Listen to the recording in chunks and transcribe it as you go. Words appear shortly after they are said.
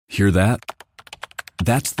Hear that?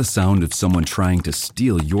 That's the sound of someone trying to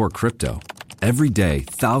steal your crypto. Every day,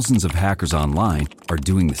 thousands of hackers online are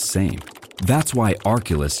doing the same. That's why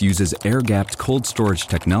Arculus uses air-gapped cold storage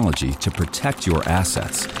technology to protect your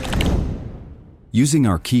assets. Using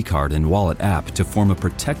our keycard and wallet app to form a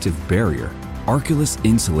protective barrier, Arculus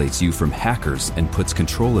insulates you from hackers and puts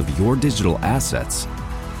control of your digital assets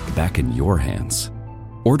back in your hands.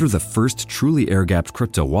 Order the first truly air-gapped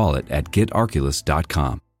crypto wallet at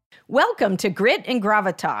getarculus.com. Welcome to Grit and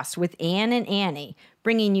Gravitas with Ann and Annie,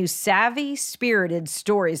 bringing you savvy, spirited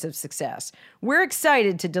stories of success. We're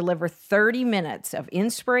excited to deliver 30 minutes of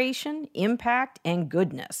inspiration, impact, and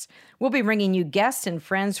goodness. We'll be bringing you guests and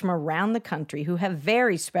friends from around the country who have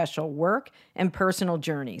very special work and personal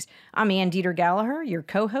journeys. I'm Ann Dieter Gallagher, your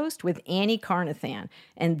co-host with Annie Carnathan,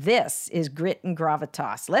 and this is Grit and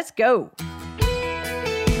Gravitas. Let's go.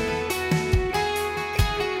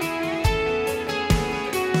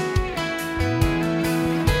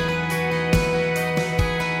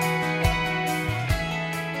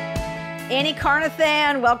 Annie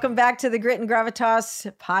Carnathan, welcome back to the Grit and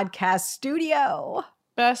Gravitas podcast studio.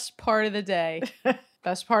 Best part of the day.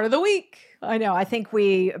 Best part of the week. I know. I think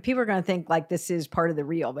people are going to think like this is part of the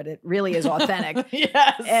real, but it really is authentic.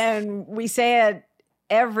 Yes. And we say it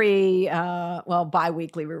every,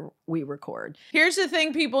 bi-weekly we record. Here's the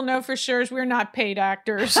thing people know for sure is we're not paid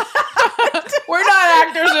actors. We're not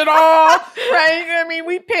actors at all, right? I mean,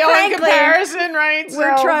 we pale in comparison, right?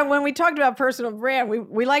 We're trying, when we talked about personal brand,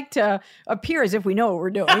 we like to appear as if we know what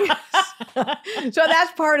we're doing. So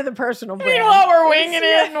that's part of the personal brand. Meanwhile, we're winging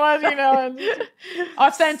it and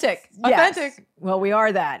authentic. Yes. Authentic. Well, we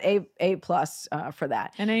are that. A plus for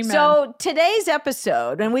that. And amen. So today's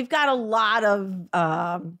episode, and we've got a lot of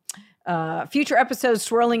future episodes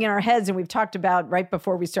swirling in our heads, and we've talked about right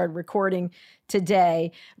before we started recording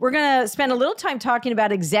today. We're going to spend a little time talking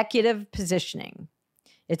about executive positioning.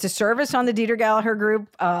 It's a service on the Dieter Gallagher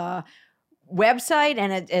Group website,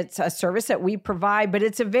 and it's a service that we provide, but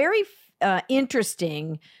it's a very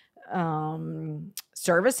interesting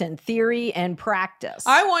service and theory and practice.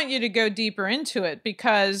 I want you to go deeper into it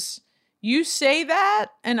because you say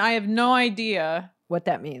that, and I have no idea what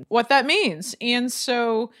that means. And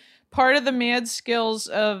so part of the mad skills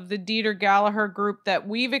of the Dieter Gallagher Group that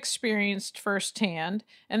we've experienced firsthand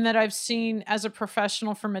and that I've seen as a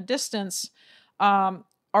professional from a distance are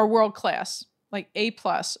world class, like A+.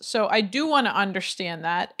 So I do want to understand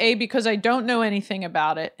that, A, because I don't know anything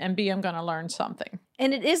about it, and B, I'm going to learn something.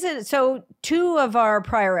 And it isn't, so two of our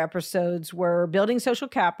prior episodes were Building Social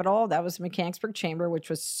Capital. That was Mechanicsburg Chamber, which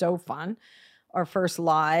was so fun. Our first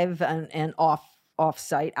live and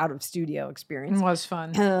off-site, out-of-studio experience. It was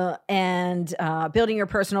fun. And Building Your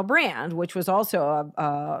Personal Brand, which was also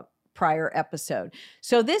a prior episode.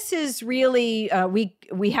 So this is really,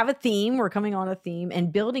 we have a theme, we're coming on a theme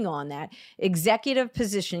and building on that. Executive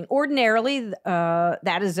positioning. Ordinarily,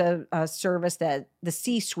 that is a service that the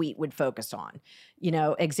C-suite would focus on,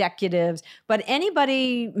 executives, but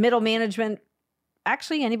anybody, middle management,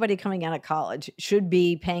 actually anybody coming out of college should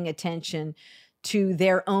be paying attention to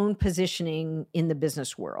their own positioning in the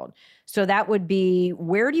business world. So that would be,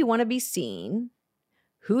 where do you want to be seen?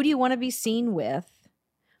 Who do you want to be seen with?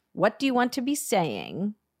 What do you want to be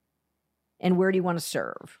saying? And where do you want to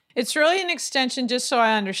serve? It's really an extension, just so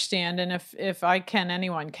I understand. And if I can,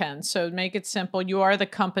 anyone can. So make it simple. You are the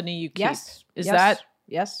company you keep. Yes. Is yes. that?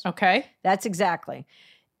 Yes. Okay. That's exactly.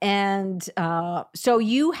 And so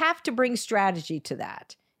you have to bring strategy to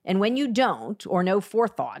that. And when you don't, or no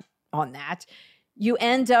forethought on that, you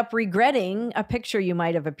end up regretting a picture you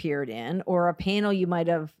might have appeared in or a panel you might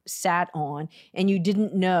have sat on, and you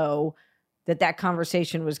didn't know that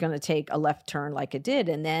conversation was going to take a left turn like it did.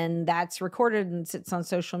 And then that's recorded and sits on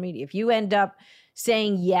social media. If you end up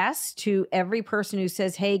saying yes to every person who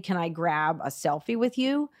says, hey, can I grab a selfie with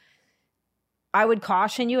you? I would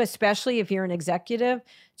caution you, especially if you're an executive,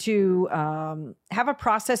 to have a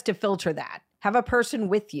process to filter that. Have a person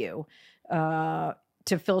with you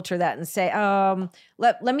to filter that and say,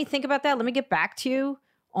 let me think about that. Let me get back to you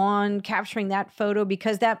on capturing that photo,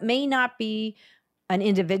 because that may not be an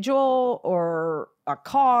individual or a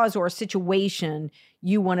cause or a situation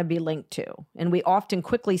you want to be linked to. And we often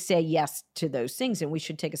quickly say yes to those things, and we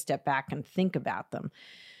should take a step back and think about them.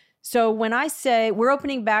 So when I say we're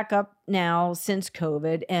opening back up now since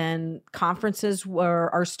COVID, and conferences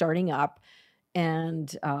are starting up,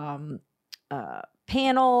 and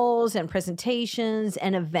panels and presentations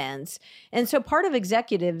and events. And so part of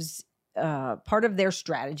executives, part of their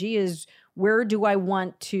strategy is, where do I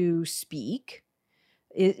want to speak?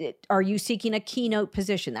 Are you seeking a keynote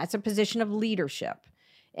position? That's a position of leadership.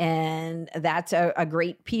 And that's a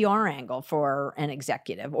great PR angle for an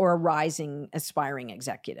executive or a rising, aspiring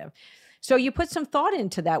executive. So you put some thought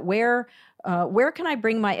into that. Where can I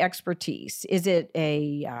bring my expertise? Is it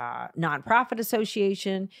a nonprofit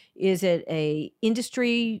association? Is it a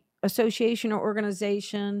industry association or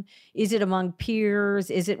organization? Is it among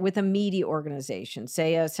peers? Is it with a media organization,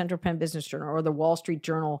 say a Central Penn Business Journal or the Wall Street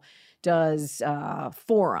Journal does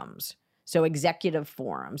forums, so executive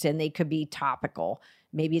forums, and they could be topical.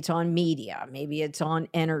 Maybe it's on media, maybe it's on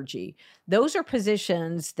energy. Those are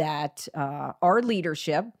positions that are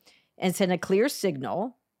leadership and send a clear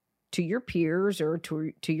signal to your peers or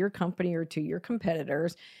to your company or to your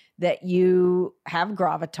competitors that you have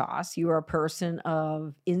gravitas, you are a person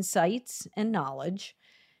of insights and knowledge,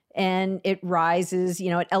 and it rises,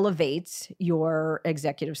 it elevates your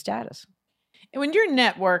executive status. When you're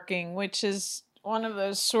networking, which is one of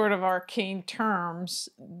those sort of arcane terms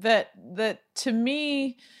that to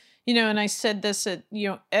me, and I said this at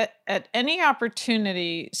any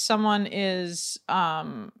opportunity, someone is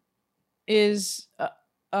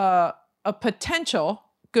a potential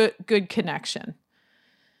good connection,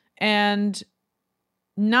 and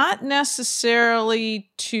not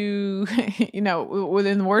necessarily to,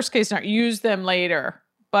 within the worst case, not use them later,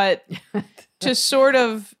 but to sort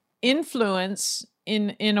of influence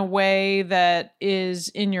in a way that is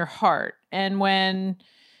in your heart. And when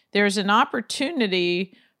there's an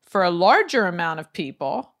opportunity for a larger amount of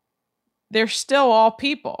people, they're still all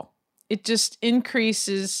people. It just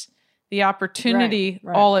increases the opportunity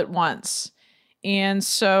right. all at once. And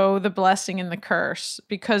so the blessing and the curse,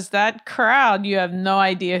 because that crowd, you have no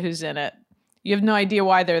idea who's in it. You have no idea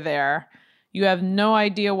why they're there. You have no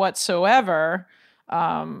idea whatsoever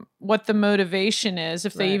what the motivation is,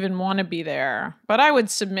 if they even want to be there. But I would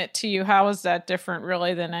submit to you, how is that different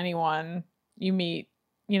really than anyone you meet,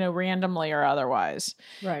 randomly or otherwise?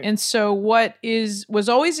 Right. And so what was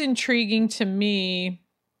always intriguing to me,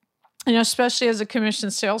 especially as a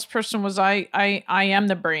commissioned salesperson, was I am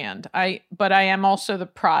the brand. But I am also the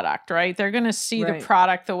product, right? They're going to see the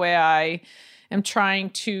product the way I am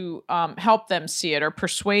trying to help them see it or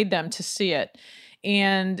persuade them to see it.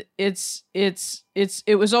 And it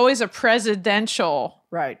was always a presidential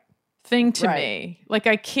thing to me. Like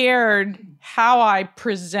I cared how I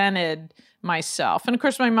presented myself. And of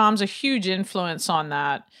course, my mom's a huge influence on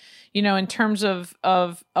that, in terms of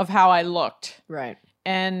how I looked. Right.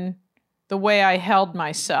 And the way I held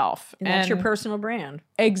myself. And that's your personal brand.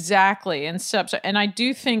 Exactly. And I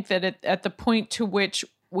do think that at the point to which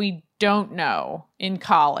we don't know in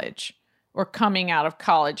college or coming out of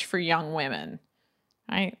college for young women,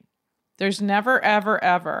 right? There's never, ever,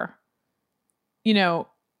 ever,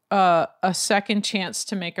 a second chance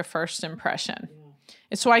to make a first impression. Yeah.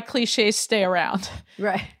 It's why cliches stay around.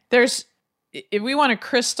 Right. If we want to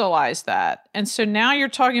crystallize that. And so now you're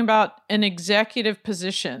talking about an executive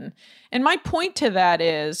position. And my point to that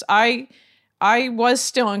is I was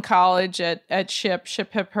still in college at Ship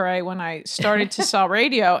Hip Hooray when I started to sell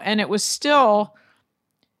radio. And it was still,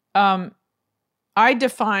 I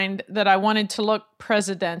defined that I wanted to look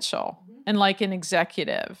presidential and like an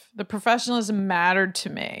executive. The professionalism mattered to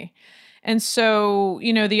me. And so,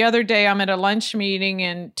 the other day I'm at a lunch meeting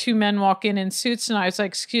and two men walk in suits and I was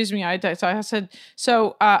like, excuse me. I said,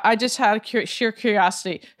 so I just had sheer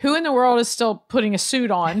curiosity. Who in the world is still putting a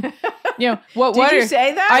suit on? What did you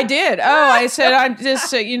say that? I did. Oh, I said, I'm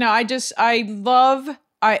just,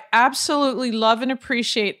 I absolutely love and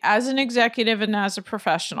appreciate as an executive and as a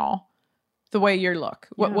professional the way you look.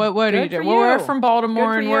 Yeah. What do you do? Well, we're from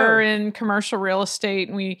Baltimore and we're in commercial real estate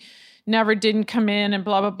and we never didn't come in and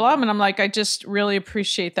blah, blah, blah. And I'm like, I just really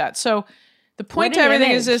appreciate that. So the point to everything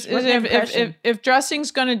is if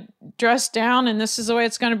dressing's going to dress down and this is the way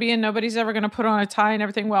it's going to be and nobody's ever going to put on a tie and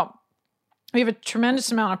everything, well, we have a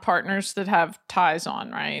tremendous amount of partners that have ties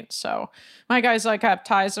on, right? So my guys have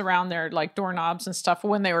ties around their doorknobs and stuff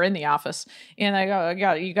when they were in the office. And I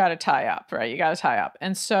go, you got to tie up, right? You got to tie up.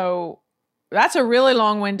 And so that's a really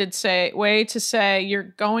long-winded way to say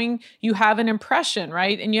you have an impression,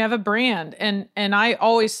 right? And you have a brand. And I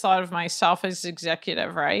always thought of myself as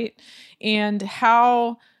executive, right? And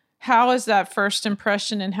how is that first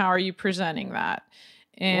impression and how are you presenting that?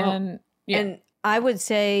 And and I would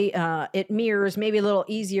say it mirrors, maybe a little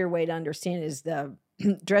easier way to understand is the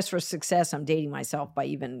dress for success. I'm dating myself by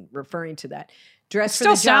even referring to that. Dress for the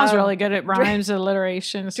job. Still sounds really good. It rhymes,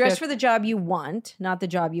 alliteration. Dress for the job you want, not the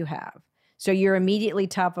job you have. So you're immediately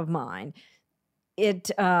top of mind. It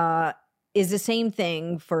is the same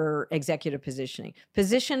thing for executive positioning.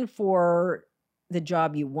 Position for the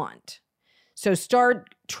job you want. So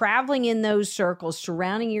start traveling in those circles,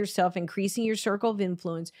 surrounding yourself, increasing your circle of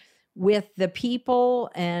influence with the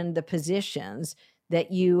people and the positions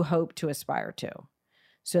that you hope to aspire to.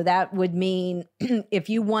 So that would mean if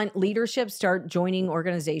you want leadership, start joining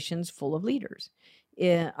organizations full of leaders.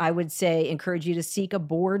 I would say encourage you to seek a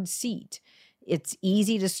board seat. It's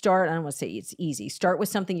easy to start. I don't want to say it's easy. Start with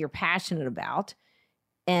something you're passionate about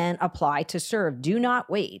and apply to serve. Do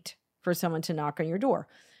not wait for someone to knock on your door.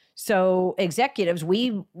 So executives,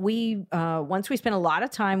 we once we spend a lot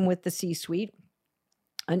of time with the C-suite,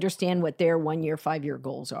 understand what their 1-year, 5-year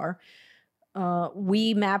goals are.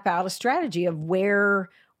 We map out a strategy of where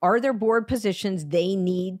are there board positions they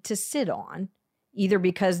need to sit on, either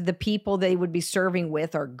because the people they would be serving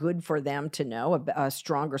with are good for them to know, a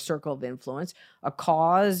stronger circle of influence, a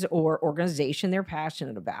cause or organization they're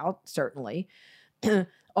passionate about, certainly.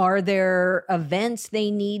 Are there events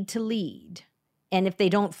they need to lead? And if they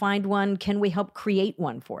don't find one, can we help create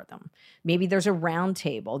one for them? Maybe there's a round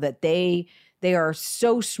table that they are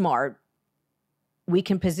so smart, we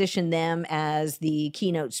can position them as the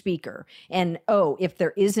keynote speaker. And if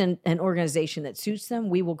there isn't an organization that suits them,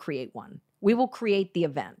 we will create one. We will create the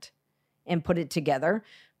event and put it together,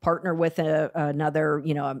 partner with another,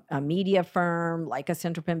 a media firm like a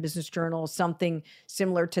Central Penn Business Journal, something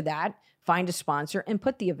similar to that, find a sponsor and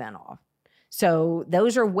put the event off. So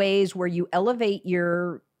those are ways where you elevate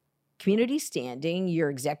your community standing, your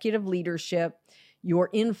executive leadership, your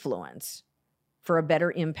influence for a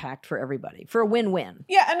better impact for everybody, for a win-win.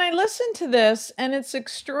 Yeah, and I listened to this, and it's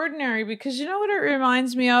extraordinary because you know what it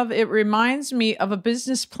reminds me of? It reminds me of a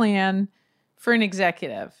business plan for an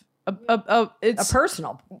executive. It's a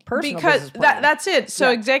personal because business plan. That's it.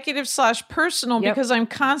 So executive/personal, because I'm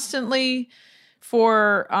constantly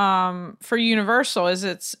for Universal is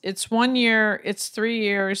it's 1 year, it's 3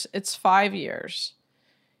 years, it's 5 years,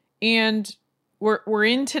 and we're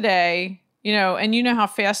in today. And you know how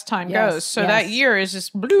fast time goes. So that year is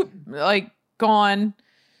just bloop, like gone.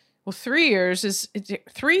 Well, 3 years is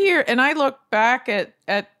 3 years. And I look back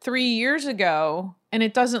at 3 years ago and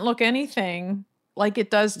it doesn't look anything like it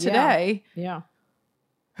does today. Yeah.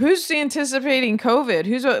 Who's anticipating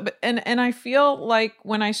COVID? And I feel like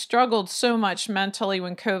when I struggled so much mentally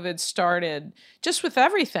when COVID started, just with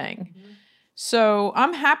everything. Mm-hmm. So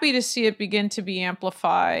I'm happy to see it begin to be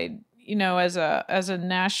amplified, as a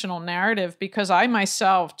national narrative, because I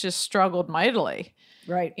myself just struggled mightily.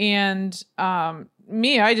 Right. And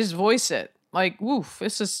I just voice it like, woof,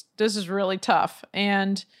 this is really tough.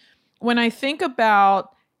 And when I think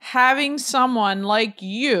about having someone like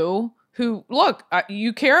you who, look,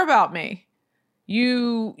 you care about me,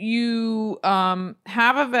 you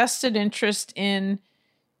have a vested interest in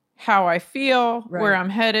how I feel, where I'm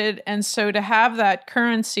headed. And so to have that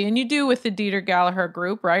currency, and you do with the Dieter Gallagher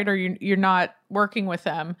group, right? Or you're not working with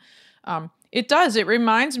them. It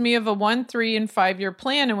reminds me of a 1, 3, and 5 year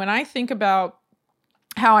plan. And when I think about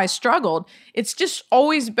how I struggled, it's just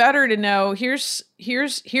always better to know here's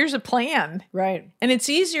a plan. Right. And it's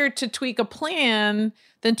easier to tweak a plan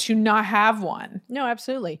than to not have one. No,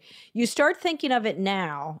 absolutely. You start thinking of it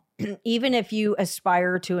now, even if you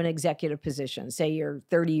aspire to an executive position, say you're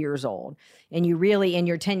 30 years old, and you really, in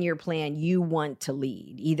your 10-year plan, you want to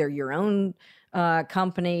lead either your own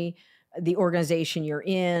company, the organization you're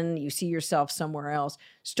in, you see yourself somewhere else.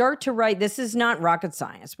 Start to write, this is not rocket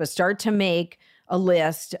science, but start to make a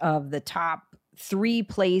list of the top 3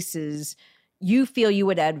 places you feel you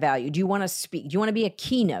would add value. Do you want to speak? Do you want to be a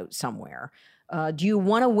keynote somewhere? Do you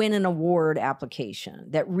want to win an award application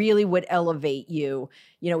that really would elevate you?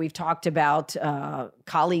 We've talked about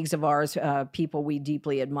colleagues of ours, people we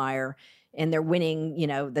deeply admire, and they're winning,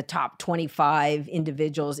 the top 25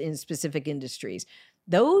 individuals in specific industries.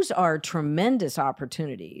 Those are tremendous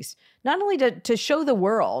opportunities, not only to show the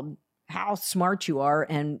world how smart you are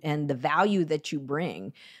and the value that you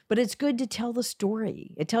bring, but it's good to tell the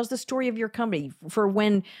story. It tells the story of your company. For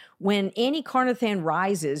when Annie Carnathan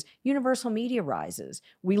rises, Universal Media rises.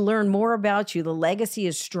 We learn more about you. The legacy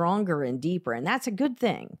is stronger and deeper, and that's a good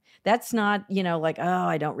thing. That's not, like,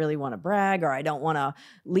 I don't really want to brag or I don't want to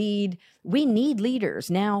lead. We need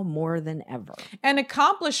leaders now more than ever. And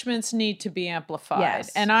accomplishments need to be amplified.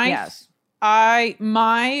 Yes. And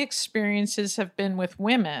my experiences have been with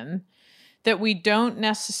women that we don't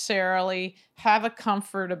necessarily have a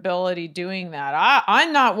comfortability doing that.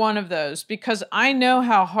 I'm not one of those because I know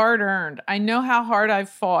how hard earned. I know how hard I've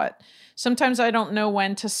fought. Sometimes I don't know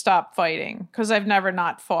when to stop fighting because I've never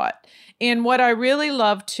not fought. And what I really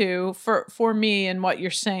love for me and what you're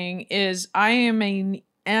saying is I am an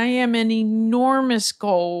enormous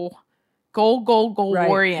goal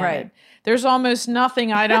oriented. Right. There's almost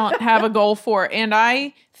nothing I don't have a goal for. And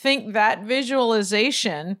I think that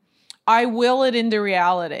visualization, I will it into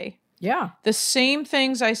reality. Yeah. The same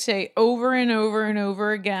things I say over and over and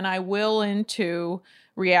over again, I will into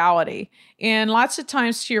reality. And lots of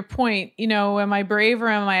times, to your point, am I brave or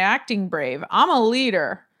am I acting brave? I'm a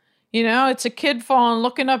leader. It's a kid falling,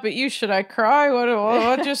 looking up at you. Should I cry?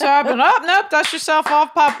 What just happened? Oh, nope, dust yourself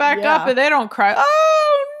off, pop back up, and they don't cry.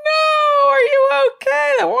 Oh, no, are you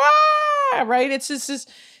okay? Why? Right? It's just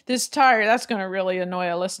this tired. That's going to really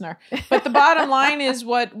annoy a listener. But the bottom line is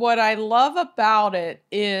what I love about it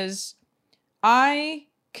is I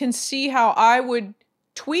can see how I would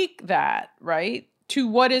tweak that, right, to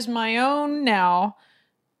what is my own now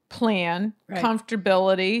plan, right.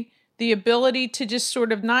 Comfortability, the ability to just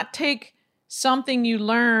sort of not take something you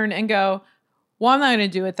learn and go, well, I'm not going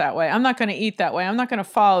to do it that way. I'm not going to eat that way. I'm not going to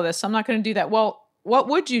follow this. I'm not going to do that. Well, what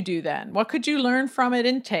would you do then? What could you learn from it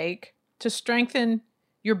and take to strengthen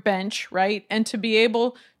your bench, right? And to be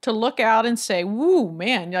able to look out and say, woo,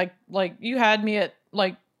 man, like you had me at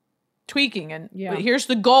like tweaking and here's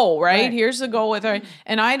the goal, right? Here's the goal with her.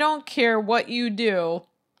 And I don't care what you do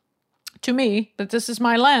to me, but this is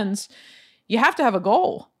my lens. You have to have a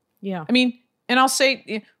goal. Yeah. I mean, and I'll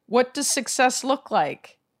say, what does success look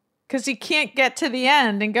like? Because you can't get to the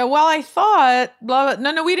end and go, well, I thought, blah,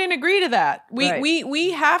 blah. No, we didn't agree to that.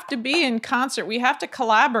 We have to be in concert. We have to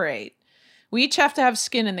collaborate. We each have to have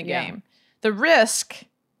skin in the game. The risk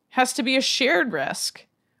has to be a shared risk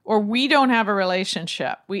or we don't have a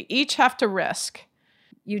relationship. We each have to risk.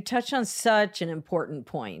 You touch on such an important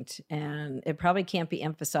point, and it probably can't be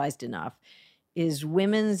emphasized enough, is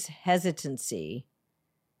women's hesitancy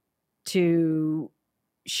to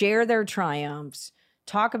share their triumphs,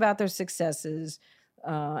 talk about their successes.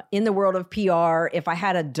 In the world of PR, if I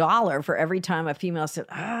had $1 for every time a female said,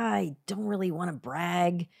 I don't really want to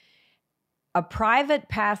brag, a private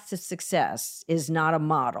path to success is not a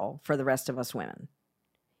model for the rest of us women.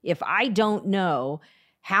 If I don't know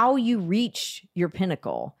how you reach your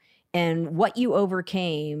pinnacle and what you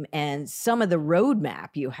overcame and some of the roadmap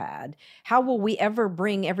you had, how will we ever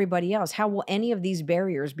bring everybody else? How will any of these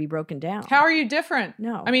barriers be broken down? How are you different?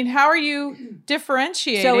 No. I mean, how are you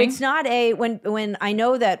differentiating? So it's not when I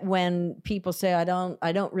know that when people say, I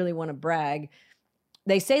don't really want to brag,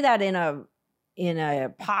 they say that in a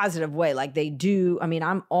positive way, like they do. I mean,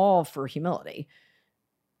 I'm all for humility.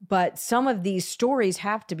 But some of these stories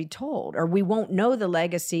have to be told, or we won't know the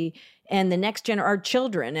legacy, and the next our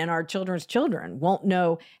children and our children's children won't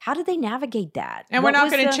know. How did they navigate that? And we're not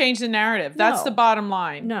going to change the narrative. That's the bottom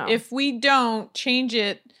line. No. If we don't change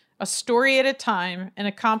it a story at a time, an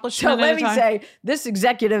accomplishment at a time. So let me say, this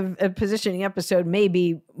executive positioning episode may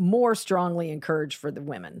be more strongly encouraged for the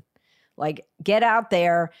women. Like, get out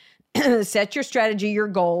there. Set your strategy, your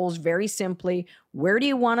goals, very simply. Where do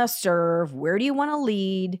you want to serve? Where do you want to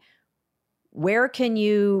lead? Where can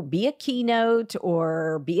you be a keynote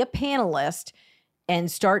or be a panelist and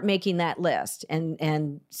start making that list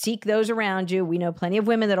and seek those around you? We know plenty of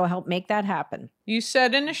women that'll help make that happen. You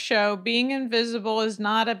said in a show, being invisible is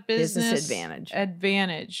not a business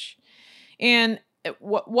advantage. And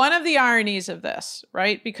one of the ironies of this,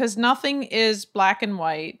 right? Because nothing is black and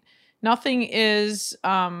white. Nothing is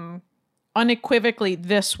unequivocally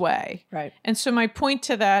this way. Right. And so my point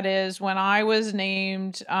to that is when I was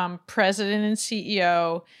named president and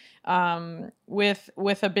CEO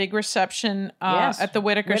with a big reception at the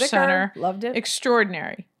Whitaker Center. Loved it.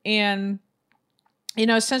 Extraordinary. And,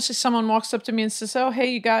 essentially someone walks up to me and says, oh, hey,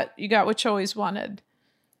 you got what you always wanted.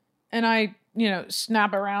 And I,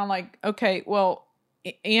 snap around like, okay, well,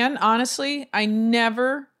 Ann, honestly, I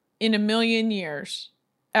never in a million years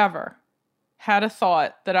ever had a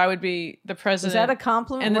thought that I would be the president. Was that a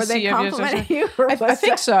compliment? And Were they complimenting you? I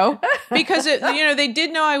think so. Because they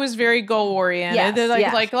did know I was very goal oriented. Yes, They're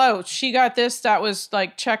like, oh, she got this. That was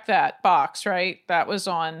like, check that box, right? That was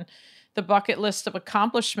on the bucket list of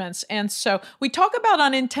accomplishments. And so we talk about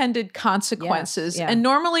unintended consequences. Yes, yeah. And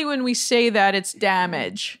normally when we say that, it's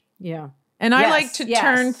damage. Yeah. And I like to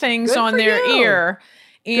turn things on their ear.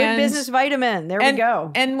 Good business vitamin. There we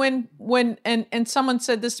go. And when someone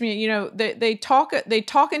said this to me, they talk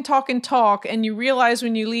and talk, and you realize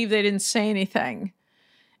when you leave they didn't say anything.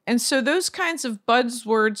 And so those kinds of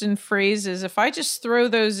buzzwords and phrases, if I just throw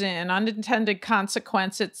those in, unintended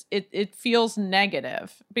consequence, it feels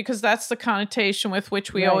negative because that's the connotation with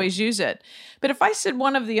which we always use it. But if I said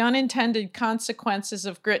one of the unintended consequences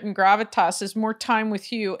of grit and gravitas is more time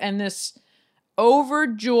with you and this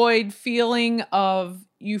overjoyed feeling of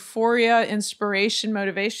euphoria, inspiration,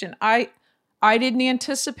 motivation. I didn't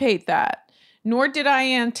anticipate that, nor did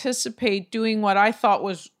I anticipate doing what I thought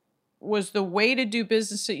was was the way to do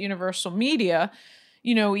business at Universal Media,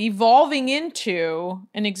 evolving into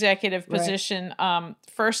an executive position,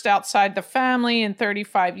 first outside the family in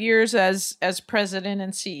 35 years as president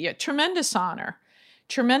and CEO. Tremendous honor,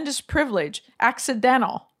 tremendous privilege,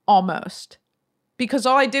 accidental almost, because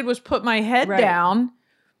all I did was put my head down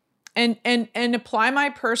and apply my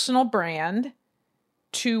personal brand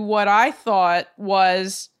to what I thought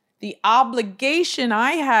was the obligation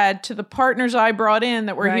I had to the partners I brought in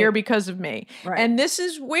that were here because of me. Right. And this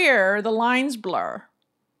is where the lines blur.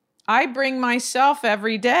 I bring myself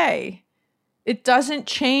every day. It doesn't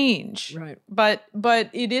change. Right. But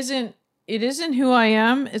it isn't who I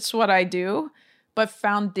am. It's what I do. But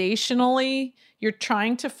foundationally, you're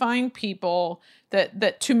trying to find people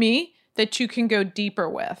that to me, that you can go deeper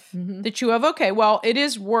with, that you have, okay, well, it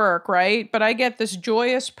is work, right? But I get this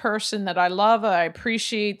joyous person that I love, I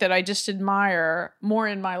appreciate, that I just admire more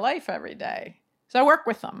in my life every day. So I work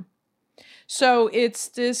with them. So it's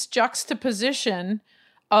this juxtaposition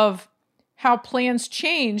of how plans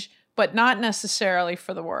change, but not necessarily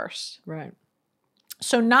for the worse. Right.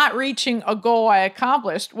 So not reaching a goal I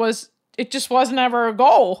accomplished it just wasn't ever a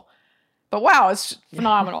goal. But wow, it's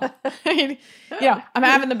phenomenal. Yeah, I'm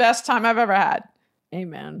having the best time I've ever had.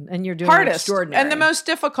 Amen. And you're doing hardest extraordinary. And the most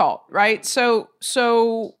difficult, right? So.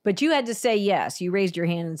 But you had to say yes. You raised your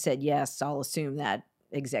hand and said, yes, I'll assume that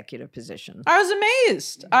executive position. I was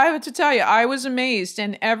amazed. I have to tell you, I was amazed.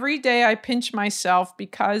 And every day I pinch myself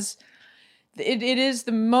because it is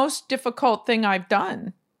the most difficult thing I've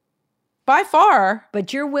done. By far.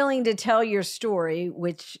 But you're willing to tell your story,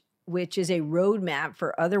 which is a roadmap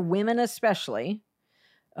for other women, especially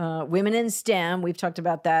women in STEM. We've talked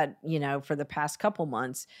about that, for the past couple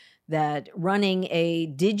months, that running a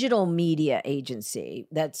digital media agency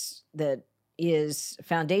that is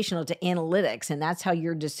foundational to analytics, and that's how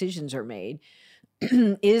your decisions are made,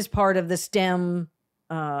 is part of the STEM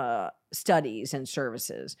studies and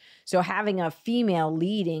services. So having a female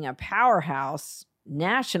leading a powerhouse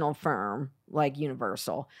national firm like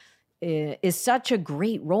Universal is such a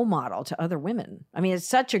great role model to other women. I mean, it's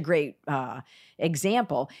such a great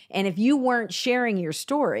example. And if you weren't sharing your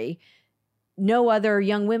story, no other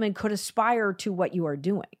young women could aspire to what you are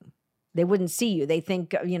doing. They wouldn't see you. They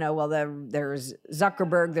think, well, there's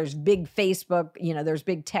Zuckerberg, there's big Facebook, there's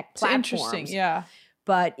big tech platforms. It's interesting, yeah.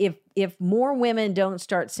 But if more women don't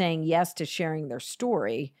start saying yes to sharing their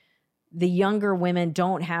story, the younger women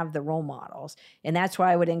don't have the role models. And that's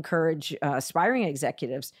why I would encourage aspiring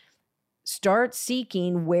executives, start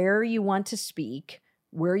seeking where you want to speak,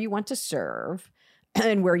 where you want to serve,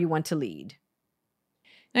 and where you want to lead.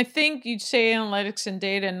 I think you'd say analytics and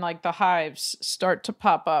data and like the hives start to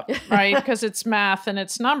pop up, right? Because it's math and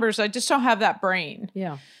it's numbers. I just don't have that brain.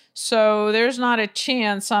 Yeah. So there's not a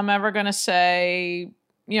chance I'm ever going to say,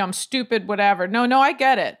 I'm stupid, whatever. No, I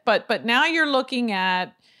get it. But now you're looking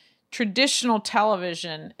at traditional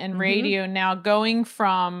television and radio now going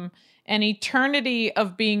from an eternity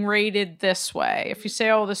of being rated this way. If you say,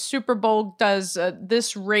 the Super Bowl does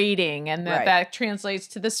this rating and that translates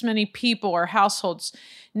to this many people or households.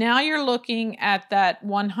 Now you're looking at that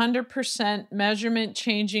 100% measurement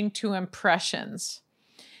changing to impressions.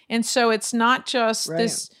 And so it's not just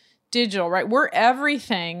this digital, right? We're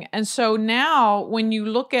everything. And so now when you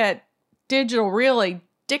look at digital really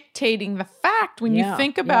dictating the fact, when you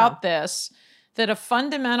think about this, that a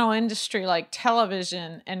fundamental industry like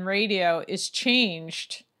television and radio is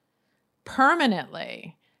changed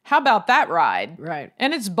permanently. How about that ride? Right.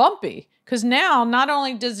 And it's bumpy because now not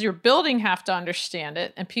only does your building have to understand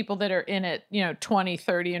it and people that are in it, 20,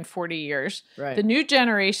 30, and 40 years, the new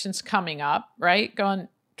generation's coming up, right? Going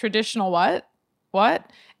traditional what?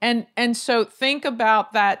 And so think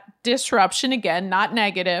about that disruption again, not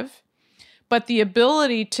negative, but the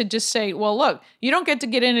ability to just say, well, look, you don't get to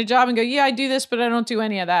get in a job and go, yeah, I do this, but I don't do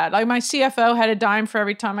any of that. Like my CFO had a dime for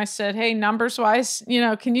every time I said, hey, numbers wise,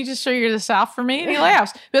 can you just figure this out for me? And he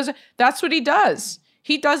laughs because that's what he does.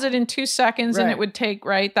 He does it in 2 seconds and it would take,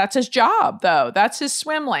 that's his job though. That's his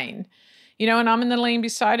swim lane, and I'm in the lane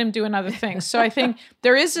beside him doing other things. So I think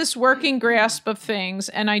there is this working grasp of things.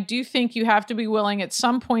 And I do think you have to be willing at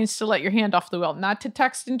some points to let your hand off the wheel, not to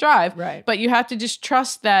text and drive, but you have to just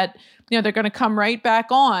trust that, they're going to come right back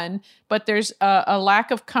on, but there's a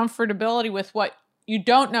lack of comfortability with what you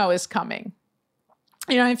don't know is coming.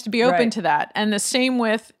 You have to be open to that. And the same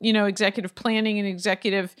with, executive planning and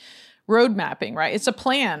executive road mapping, right? It's a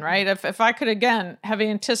plan, right? If I could, again, have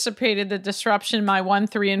anticipated the disruption in my 1,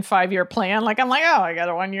 3, and 5 year plan, I got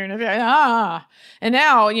a 1 year and and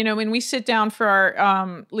now, when we sit down for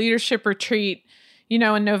our leadership retreat,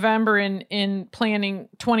 in November in planning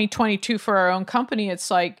 2022 for our own company, it's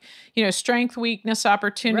like, strength, weakness,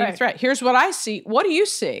 opportunity, Right. threat. Here's what I see. What do you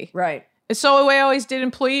see? Right. It's so the way I always did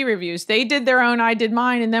employee reviews. They did their own, I did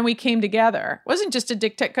mine, and then we came together. It wasn't just a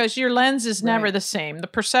dictate, because your lens is never Right. the same. The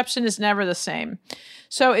perception is never the same.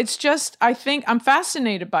 So it's just, I think I'm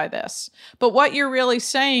fascinated by this. But what you're really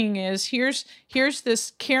saying is here's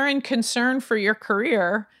this care and concern for your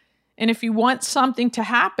career. And if you want something to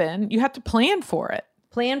happen, you have to plan for it.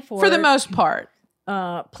 Plan for For the it. most part.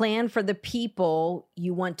 Plan for the people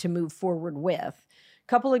you want to move forward with.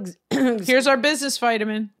 Couple Here's our business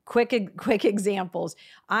vitamin. quick examples.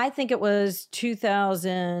 I think it was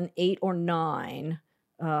 2008 or 9,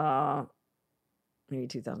 maybe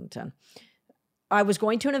 2010. I was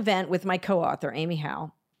going to an event with my co-author, Amy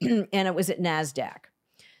Howe, and it was at NASDAQ.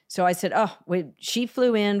 So I said, she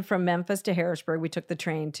flew in from Memphis to Harrisburg. We took the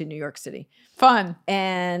train to New York City. Fun.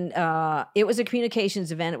 And it was a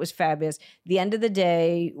communications event. It was fabulous. The end of the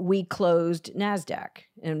day, we closed NASDAQ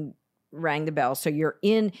and rang the bell. So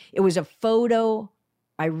it was a photo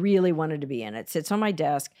I really wanted to be in. It sits on my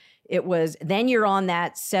desk. Then you're on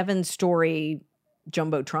that 7-story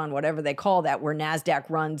Jumbotron, whatever they call that, where NASDAQ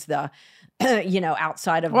runs the,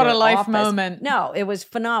 outside of What the a life office. moment. No, it was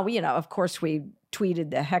phenomenal. Of course, we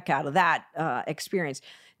tweeted the heck out of that experience.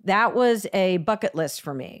 That was a bucket list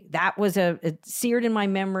for me. That was it seared in my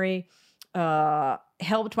memory,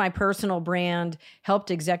 helped my personal brand,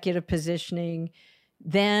 helped executive positioning.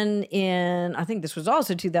 Then I think this was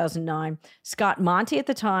also 2009, Scott Monty at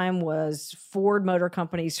the time was Ford Motor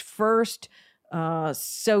Company's first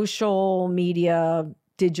social media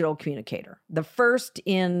digital communicator. The first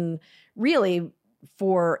in really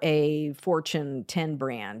for a Fortune 10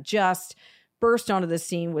 brand. Just burst onto the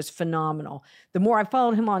scene, was phenomenal. The more I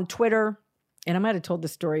followed him on Twitter, and I might have told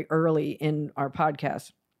this story early in our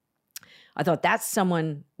podcast, I thought that's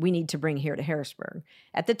someone we need to bring here to Harrisburg.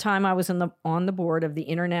 At the time, I was on the board of the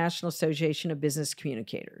International Association of Business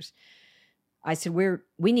Communicators. I said,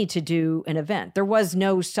 we need to do an event. There was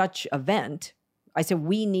no such event. I said,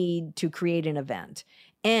 we need to create an event.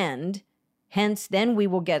 And hence, then we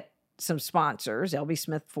will get some sponsors. L.B.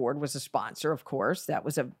 Smith Ford was a sponsor, of course. That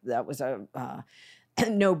was a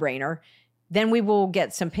no-brainer. Then we will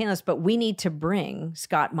get some panelists, but we need to bring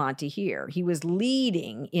Scott Monty here. He was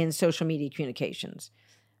leading in social media communications.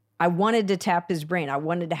 I wanted to tap his brain. I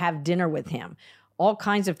wanted to have dinner with him. All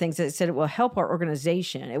kinds of things that said it will help our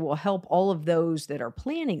organization. It will help all of those that are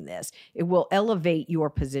planning this. It will elevate your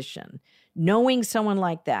position. Knowing someone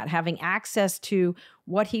like that, having access to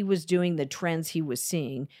what he was doing, the trends he was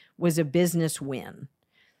seeing, was a business win.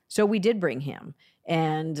 So we did bring him.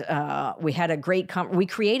 And we had a great we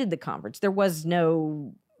created the conference. There was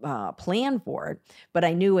no plan for it, but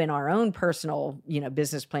I knew in our own personal,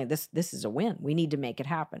 business plan, this is a win. We need to make it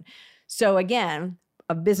happen. So again,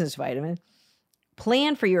 a business vitamin,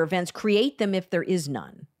 plan for your events, create them if there is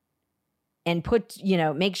none. And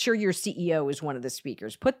make sure your CEO is one of the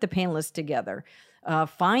speakers. Put the panelists together.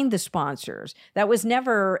 Find the sponsors. That was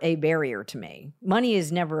never a barrier to me. Money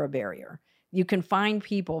is never a barrier. You can find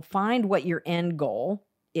people, find what your end goal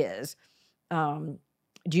is. Do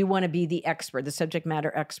you want to be the expert, the subject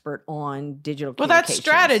matter expert on digital communications? Well, that's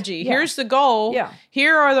strategy. Yeah. Here's the goal. Yeah.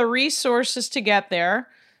 Here are the resources to get there.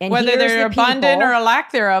 And whether they're abundant people, or a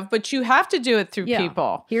lack thereof, but you have to do it through yeah.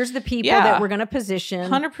 people. Here's the people that we're going to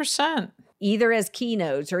position 100%. Either as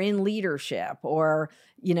keynotes or in leadership or,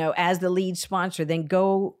 as the lead sponsor. Then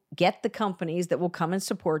go get the companies that will come and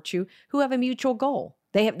support you who have a mutual goal.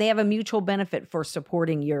 They have a mutual benefit for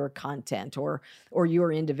supporting your content or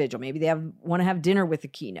your individual. Maybe they want to have dinner with the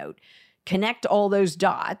keynote. Connect all those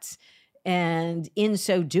dots, and in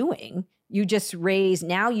so doing, you just raise.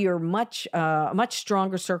 Now you're much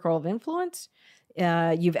stronger circle of influence.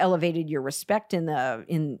 You've elevated your respect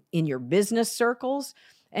in your business circles.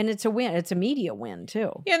 And it's a win. It's a media win,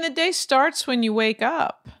 too. Yeah, and the day starts when you wake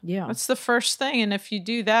up. Yeah. That's the first thing. And if you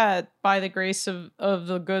do that, by the grace of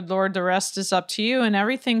the good Lord, the rest is up to you. And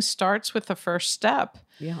everything starts with the first step.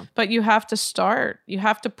 Yeah. But you have to start. You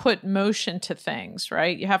have to put motion to things,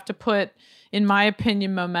 right? You have to put, in my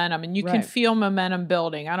opinion, momentum. And you can feel momentum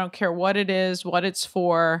building. I don't care what it is, what it's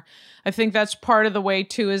for. I think that's part of the way,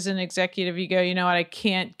 too, as an executive. You go, you know what? I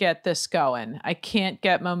can't get this going. I can't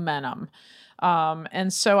get momentum.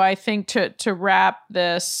 And so I think to wrap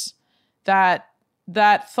that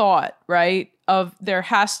thought, right, of there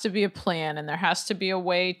has to be a plan and there has to be a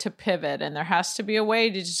way to pivot and there has to be a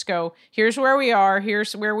way to just go, here's where we are,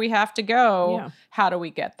 here's where we have to go. Yeah. How do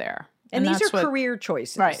we get there? And these are career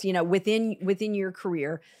choices, right. Within your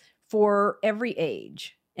career for every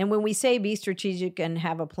age And when we say be strategic and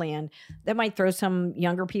have a plan, that might throw some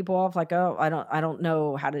younger people off, like, oh, I don't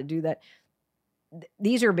know how to do that.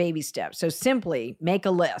 These are baby steps. So simply make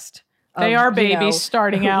a list. They are babies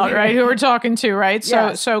starting out, right? Who we're talking to, right?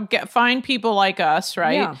 Yes. So find people like us,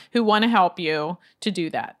 right? Yeah. Who want to help you to do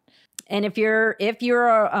that. And if you're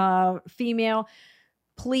a female,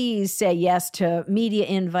 please say yes to media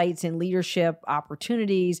invites and leadership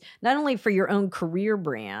opportunities, not only for your own career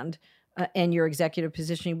brand and your executive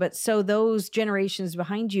positioning, but so those generations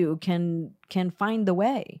behind you can find the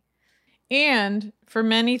way. And for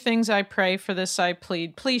many things I pray, for this I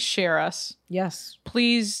plead, please share us. Yes.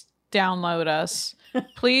 Please download us.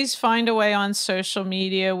 Please find a way on social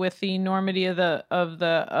media with the enormity of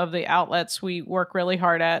the outlets we work really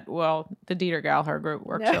hard at. Well, the Dieter Gallagher group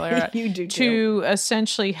works really hard at. You do too. To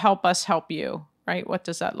essentially help us help you, right? What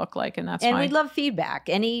does that look like? And we'd love feedback.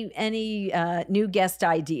 Any new guest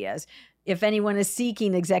ideas. If anyone is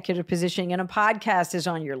seeking executive positioning and a podcast is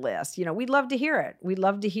on your list, we'd love to hear it. We'd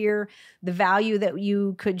love to hear the value that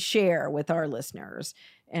you could share with our listeners.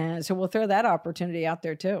 And so we'll throw that opportunity out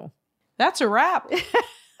there too. That's a wrap.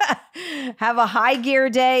 Have a high gear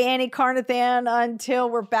day, Annie Carnathan, until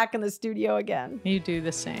we're back in the studio again. You do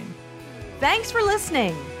the same. Thanks for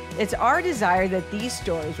listening. It's our desire that these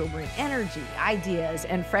stories will bring energy, ideas,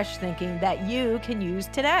 and fresh thinking that you can use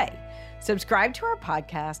today. Subscribe to our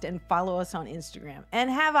podcast and follow us on Instagram,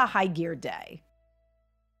 and have a high gear day.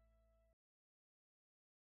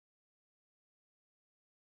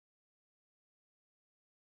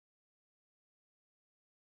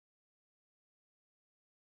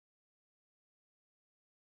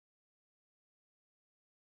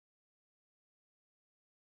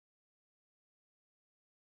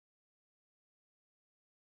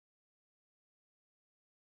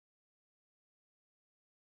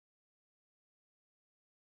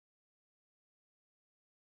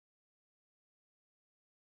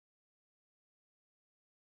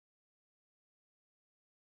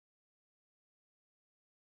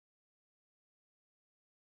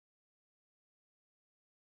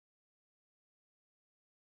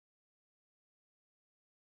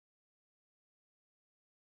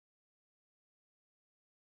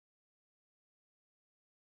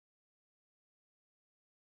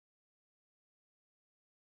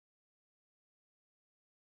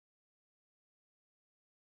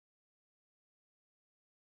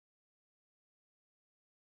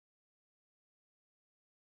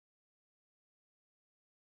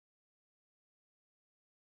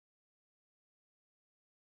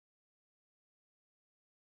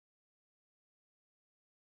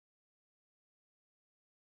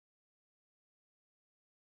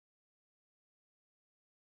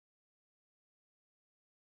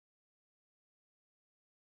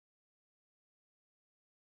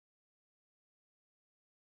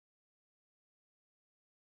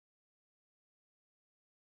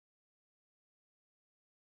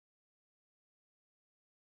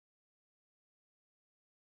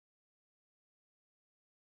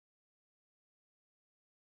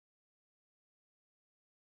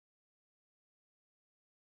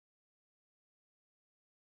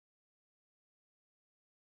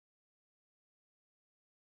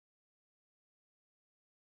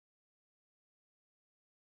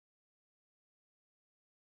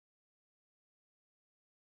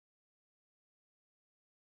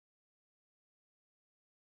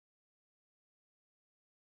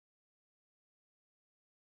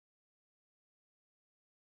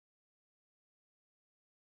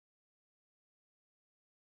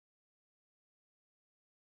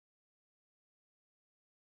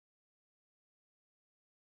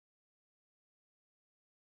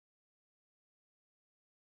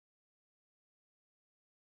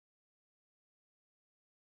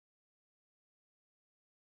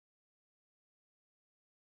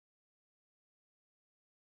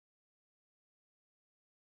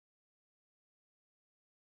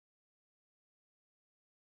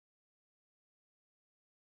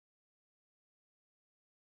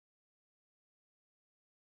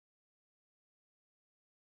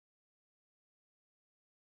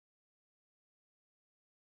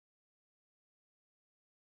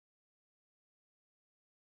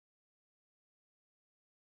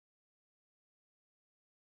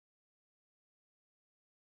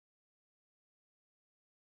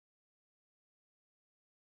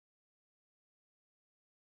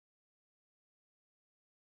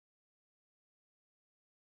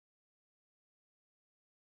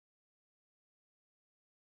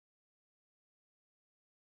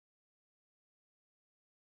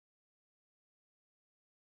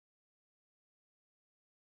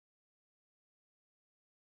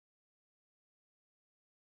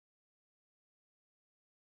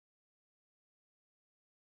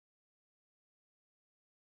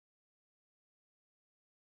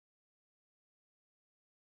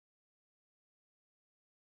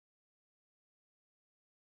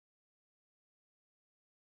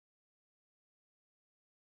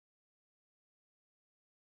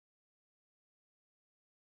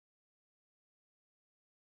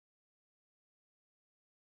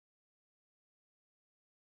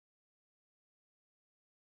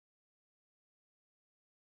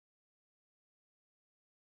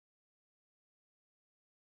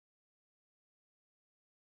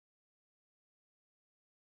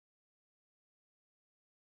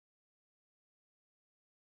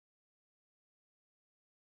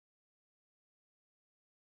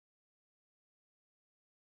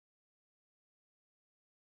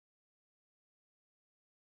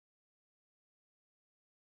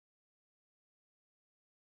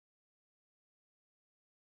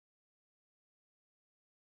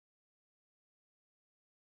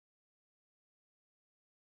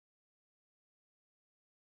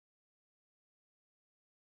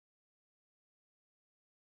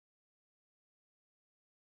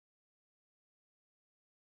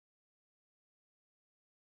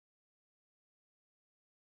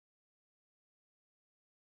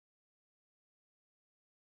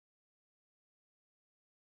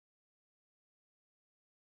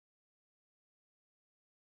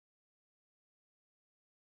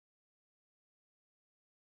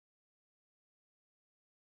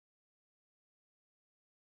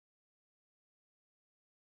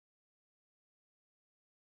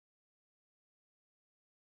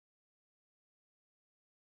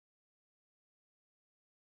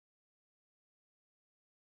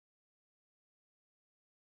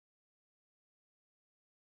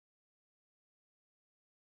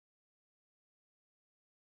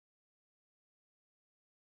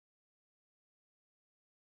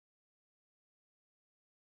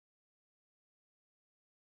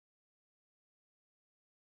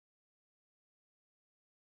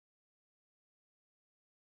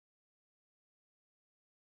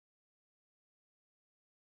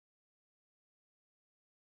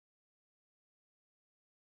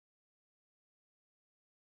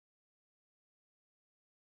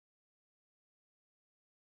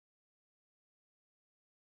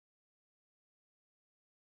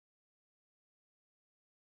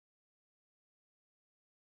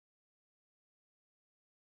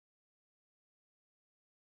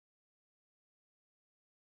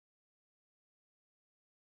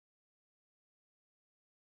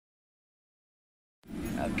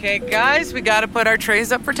 Okay, guys, we gotta put our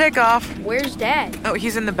trays up for takeoff. Where's Dad? Oh,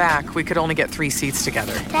 he's in the back. We could only get 3 seats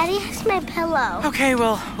together. Daddy has my pillow. Okay,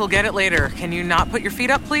 well, we'll get it later. Can you not put your feet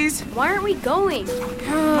up, please? Why aren't we going?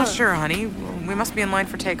 I'm not sure, honey. We must be in line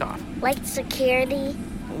for takeoff. Like security?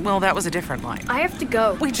 Well, that was a different line. I have to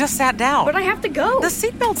go. We just sat down. But I have to go. The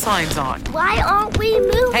seatbelt sign's on. Why aren't we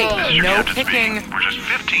moving? Hey, no kicking. We're just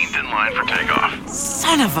 15th in line for takeoff.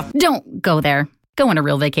 Son of a... Don't go there. Go on a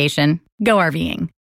real vacation. Go RVing.